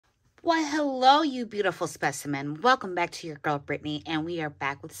Why, hello, you beautiful specimen. Welcome back to your girl, Brittany, and we are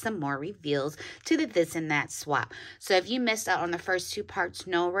back with some more reveals to the This and That swap. So if you missed out on the first two parts,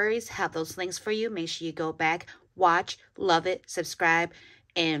 no worries. Have those links for you. Make sure you go back, watch, love it, subscribe,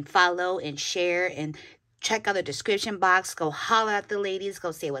 and follow and share, and check out the description box. Go holler at the ladies. Go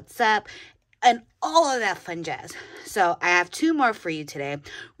say what's up. And all of that fun jazz. So I have two more for you today.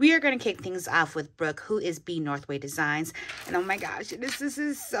 We are going to kick things off with Brooke, who is B Northway Designs. And oh my gosh, this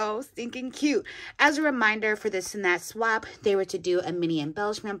is so stinking cute. As a reminder for This and That swap, they were to do a mini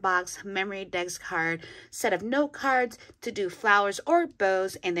embellishment box, memory dex card, set of note cards, to do flowers or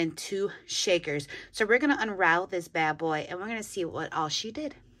bows, and then 2 shakers. So we're going to unravel this bad boy, and we're going to see what all she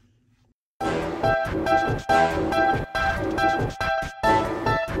did.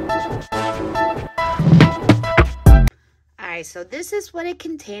 Alright, so this is what it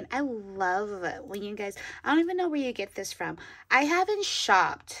contained. I love it when you guys, I don't even know where you get this from. I haven't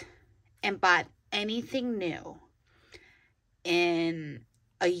shopped and bought anything new in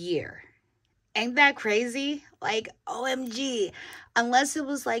a year. Ain't that crazy? Like, OMG. Unless it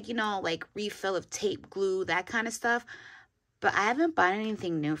was like, you know, like refill of tape, glue, that kind of stuff. But I haven't bought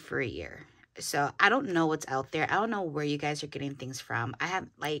anything new for a year. So I don't know what's out there. I don't know where you guys are getting things from. I have,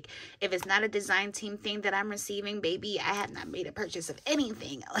 like, if it's not a design team thing that I'm receiving, baby, I have not made a purchase of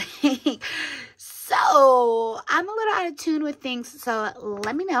anything. So I'm a little out of tune with things. So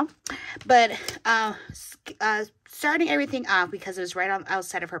let me know. But starting everything off, because it was right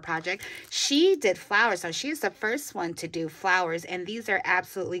outside of her project, she did flowers. So she's the first one to do flowers, and these are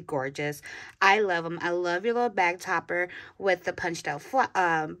absolutely gorgeous. I love them. I love your little bag topper with the punched out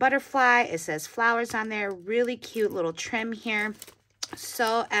butterfly. It says flowers on there. Really cute little trim here.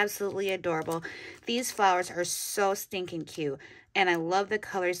 So absolutely adorable. These flowers are so stinking cute, and I love the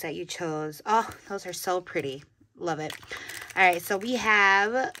colors that you chose. Oh, those are so pretty. Love it. All right, so we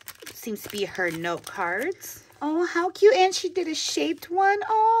have, seems to be her note cards. Oh, how cute. And she did a shaped one.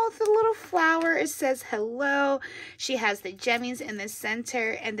 Oh, the little flower. It says hello. She has the gemmies in the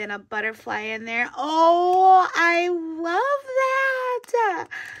center and then a butterfly in there. Oh, I love that.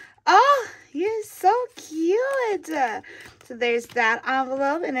 Oh, you're so cute. So there's that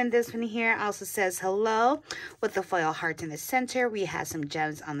envelope. And then this one here also says hello with the foil heart in the center. We have some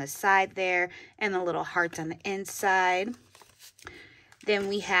gems on the side there and the little hearts on the inside. Then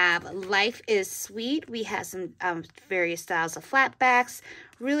we have Life is Sweet. We have some various styles of flatbacks,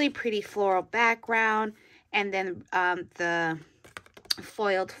 really pretty floral background, and then the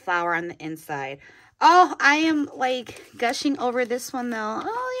foiled flower on the inside. Oh, I am like gushing over this one though.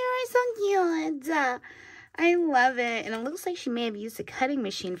 Oh, you're so cute. I love it. And it looks like she may have used a cutting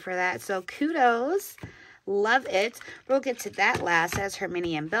machine for that. So kudos. Love it. We'll get to that last as her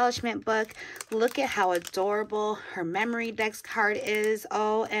mini embellishment book. Look at how adorable her memory dex card is.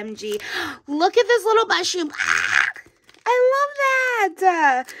 OMG. Look at this little mushroom. I love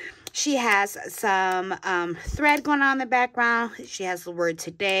that. She has some thread going on in the background. She has the word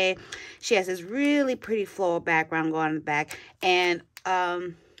today. She has this really pretty floral background going on in the back. And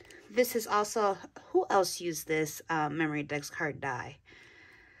this is also, who else used this memory dex card die?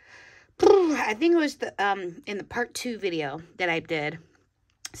 I think it was the in the part 2 video that I did.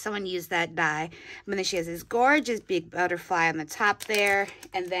 Someone used that die. And then she has this gorgeous big butterfly on the top there.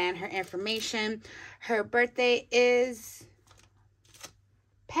 And then her information. Her birthday is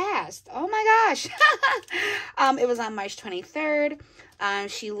past. Oh my gosh. It was on March 23rd.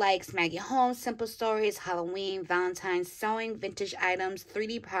 She likes Maggie Holmes, Simple Stories, Halloween, Valentine's, sewing, vintage items,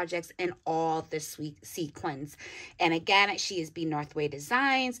 3D projects, and all the sweet sequins. And again, she is B Northway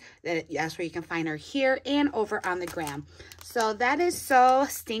Designs. That's where you can find her here and over on the gram. So that is so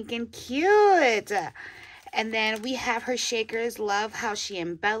stinking cute. And then we have her shakers. Love how she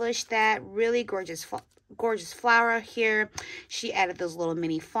embellished that. Really gorgeous flower here. She added those little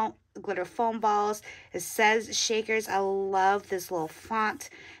mini glitter foam balls. It says shakers. I love this little font.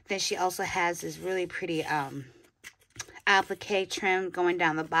 Then she also has this really pretty applique trim going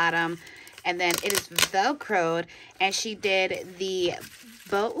down the bottom, and then it is velcroed, and she did the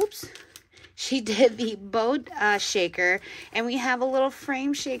bow shaker, and we have a little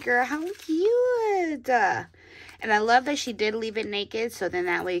frame shaker. How cute. And I love that she did leave it naked, so then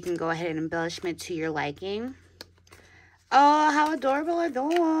that way you can go ahead and embellishment to your liking. Oh, how adorable are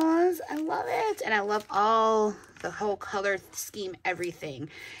those. I love it. And I love all the whole color scheme, everything.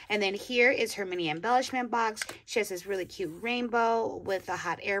 And then here is her mini embellishment box. She has this really cute rainbow with a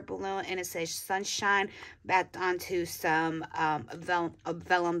hot air balloon, and it says sunshine backed onto some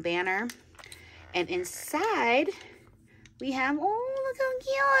vellum banner. And inside, we have, oh, look how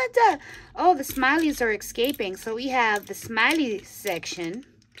cute. Oh, the smileys are escaping. So we have the smiley section.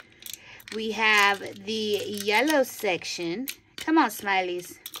 We have the yellow section. Come on,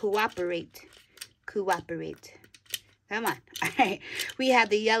 Smileys. Cooperate. Cooperate. Come on. All right. We have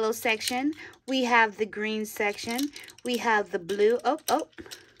the yellow section. We have the green section. We have the blue. Oh.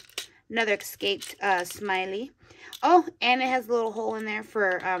 Another escaped smiley. Oh, and it has a little hole in there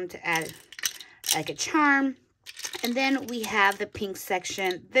for to add like a charm. And then we have the pink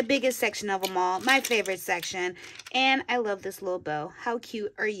section, the biggest section of them all, my favorite section. And I love this little bow. How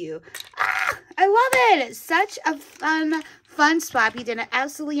cute are you? Ah, I love it. Such a fun swap. You did an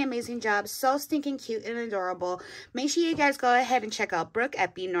absolutely amazing job. So stinking cute and adorable. Make sure you guys go ahead and check out Brooke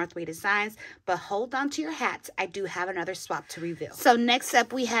at B Northway Designs. But hold on to your hats. I do have another swap to reveal. So next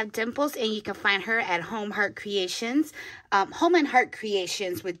up we have Dimples, and you can find her at Home Heart Creations. Home and Heart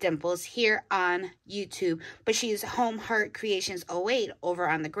Creations with Dimples here on YouTube. But she's Home Heart Creations 08 over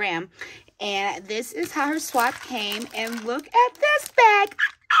on the gram. And this is how her swap came. And look at this bag.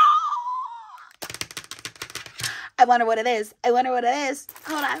 I wonder what it is. I wonder what it is.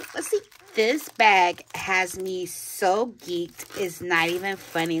 Hold on. Let's see. This bag has me so geeked. It's not even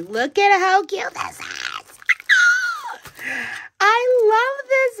funny. Look at how cute this is. I love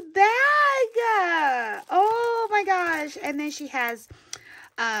this bag. Oh my gosh. And then she has,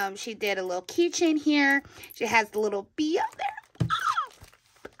 she did a little keychain here. She has the little bee up there.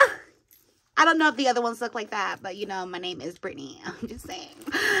 I don't know if the other ones look like that, but you know, my name is Brittany. I'm just saying.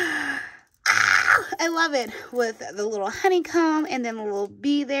 I love it with the little honeycomb and then the little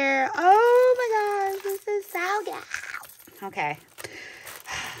bee there. Oh my gosh, this is so good. Okay,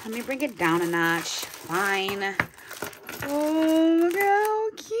 let me bring it down a notch. Fine. Oh, look how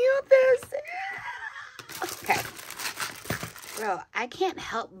cute this is. Okay. Bro, I can't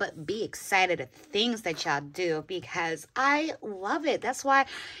help but be excited at things that y'all do because I love it. That's why,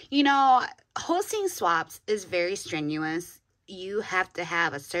 you know, hosting swaps is very strenuous. You have to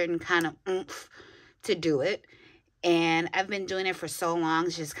have a certain kind of oomph to do it. And I've been doing it for so long.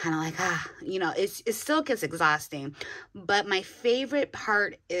 It's just kind of like, you know, it still gets exhausting. But my favorite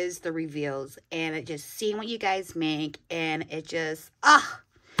part is the reveals. And it just seeing what you guys make. And it just,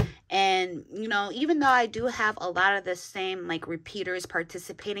 And, you know, even though I do have a lot of the same, like, repeaters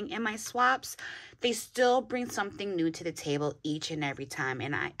participating in my swaps, they still bring something new to the table each and every time.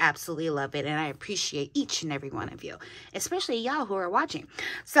 And I absolutely love it. And I appreciate each and every one of you, especially y'all who are watching.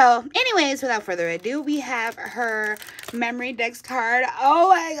 So, anyways, without further ado, we have her memory dex card. Oh,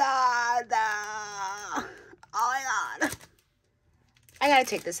 my God. Oh, my God. I gotta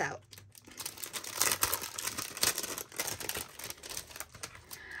take this out.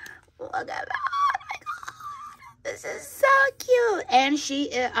 Look at that. Oh my God. This is so cute. And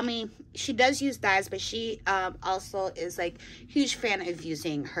she, I mean, she does use dyes, but she also is like huge fan of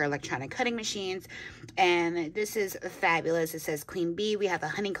using her electronic cutting machines. And this is fabulous. It says Queen Bee. We have the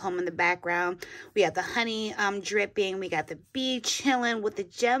honeycomb in the background. We have the honey dripping. We got the bee chilling with the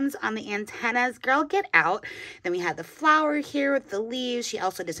gems on the antennas. Girl, get out. Then we have the flower here with the leaves. She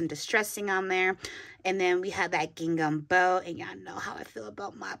also did some distressing on there. And then we have that gingham bow. And y'all know how I feel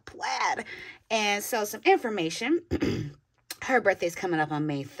about my plaid. And so some information. Her birthday's coming up on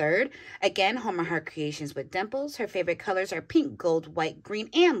May 3rd. Again, Home and Heart Creations with Dimples. Her favorite colors are pink, gold, white, green,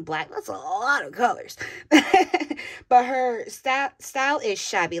 and black. That's a lot of colors. But her style is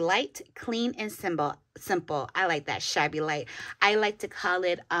shabby light, clean, and simple. I like that, shabby light. I like to call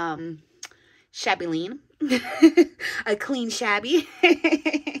it shabby lean. A clean shabby.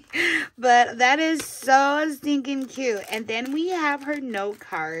 But that is so stinking cute. And then we have her note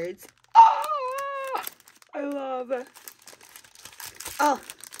cards. Oh, I love it. Oh,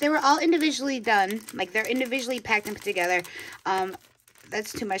 they were all individually done. Like, they're individually packed and put together.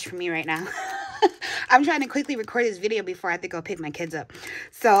 That's too much for me right now. I'm trying to quickly record this video before I have to go pick my kids up.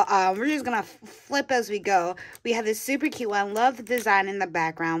 So, we're just going to flip as we go. We have this super cute one. Love the design in the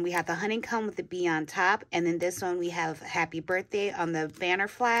background. We have the honeycomb with the bee on top. And then this one, we have happy birthday on the banner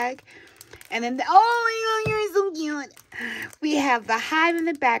flag. And then, oh my God, you're so cute. We have the hive in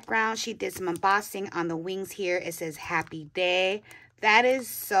the background. She did some embossing on the wings here. It says happy day. That is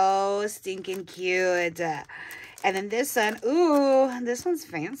so stinking cute. And then this one, ooh, this one's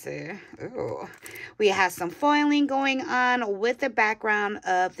fancy. Ooh. We have some foiling going on with the background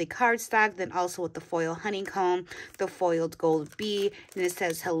of the cardstock, then also with the foil honeycomb, the foiled gold bee, and it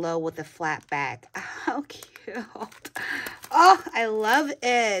says hello with a flat back. How cute. Oh, I love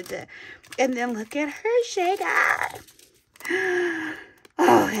it. And then look at her shaker.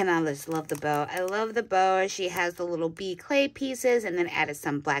 Oh, and I just love the bow. I love the bow. She has the little bee clay pieces and then added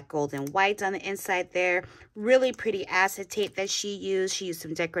some black, gold, and white on the inside there. Really pretty acetate that she used. She used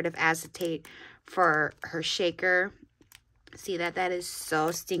some decorative acetate for her shaker. See that? That is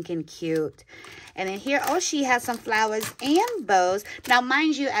so stinking cute. And then here, oh, she has some flowers and bows. Now,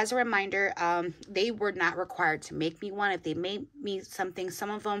 mind you, as a reminder, they were not required to make me one. If they made me something, some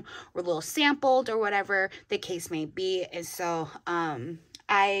of them were a little sampled or whatever the case may be. And so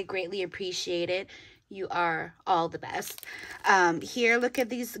I greatly appreciate it. You are all the best. Here, look at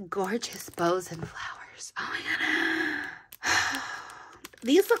these gorgeous bows and flowers. Oh my God.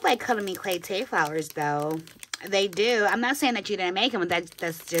 These look like Color Me Clay Tay flowers, though. They do. I'm not saying that you didn't make them, but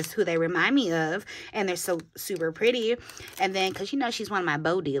that's just who they remind me of. And they're so super pretty. And then, because you know she's one of my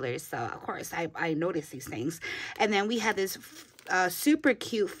bow dealers, so of course I notice these things. And then we have this super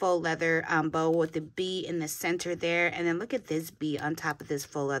cute faux leather bow with the bee in the center there. And then look at this bee on top of this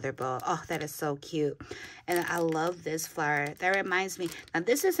faux leather bow. Oh, that is so cute. And I love this flower. That reminds me. Now,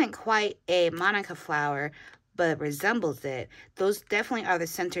 this isn't quite a Monica flower, but resembles it. Those definitely are the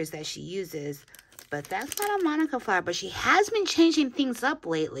centers that she uses. But that's not a Monica flower. But she has been changing things up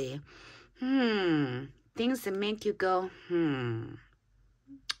lately. Things that make you go,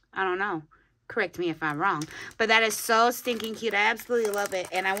 I don't know. Correct me if I'm wrong. But that is so stinking cute. I absolutely love it.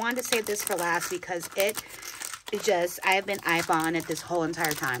 And I wanted to save this for last because it just, I have been eyeballing it this whole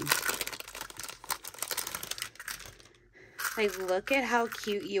entire time. Like, look at how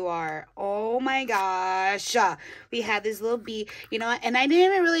cute you are. Oh my gosh. We have this little bee. You know what? And I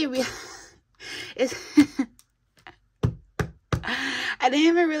didn't even really I didn't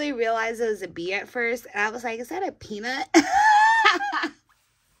even really realize it was a bee at first. And I was like, is that a peanut?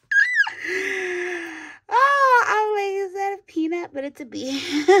 Oh, I was like, is that a peanut? But it's a bee.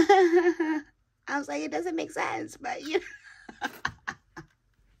 I was like, it doesn't make sense. But, you know.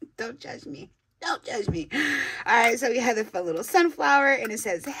 Don't judge me. Don't judge me. All right, so we have the fun little sunflower, and it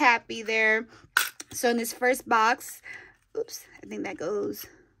says happy there. So in this first box, oops, I think that goes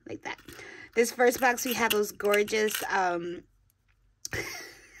like that. This first box, we have those gorgeous,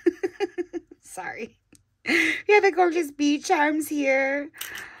 sorry. We have the gorgeous bee charms here.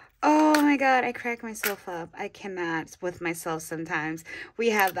 Oh my God, I crack myself up. I cannot with myself sometimes. We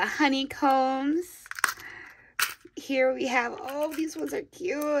have the honeycombs. Here we have, oh, these ones are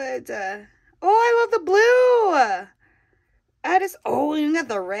cute. Oh, I love the blue. I just, oh, you got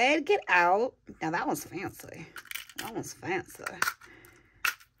the red. Get out. Now, that one's fancy. That one's fancy.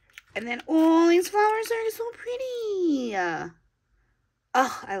 And then, oh, these flowers are so pretty.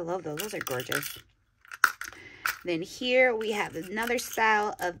 Oh, I love those. Those are gorgeous. Then here we have another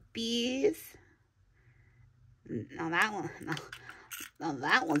style of bees. Now, that one, no,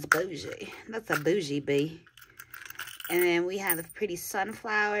 that one's bougie. That's a bougie bee. And then we have the pretty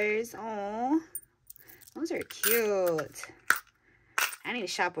sunflowers. Oh, those are cute. I need to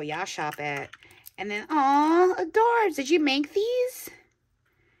shop where y'all shop at. And then, oh, adorbs. Did you make these?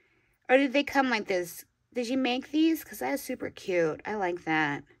 Or did they come like this? Did you make these? Because that is super cute. I like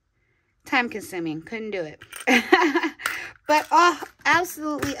that. Time consuming. Couldn't do it. But, oh,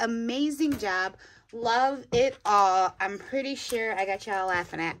 absolutely amazing job. Love it all. I'm pretty sure I got y'all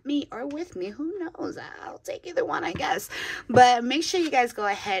laughing at me or with me. Who knows? I'll take either one, I guess. But make sure you guys go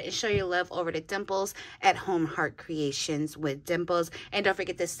ahead and show your love over to Dimples at Home Heart Creations with Dimples. And don't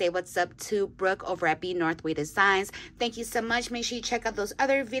forget to say what's up to Brooke over at B Northway Designs. Thank you so much. Make sure you check out those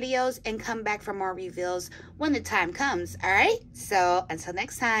other videos and come back for more reveals when the time comes. All right? So until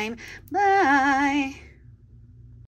next time, bye.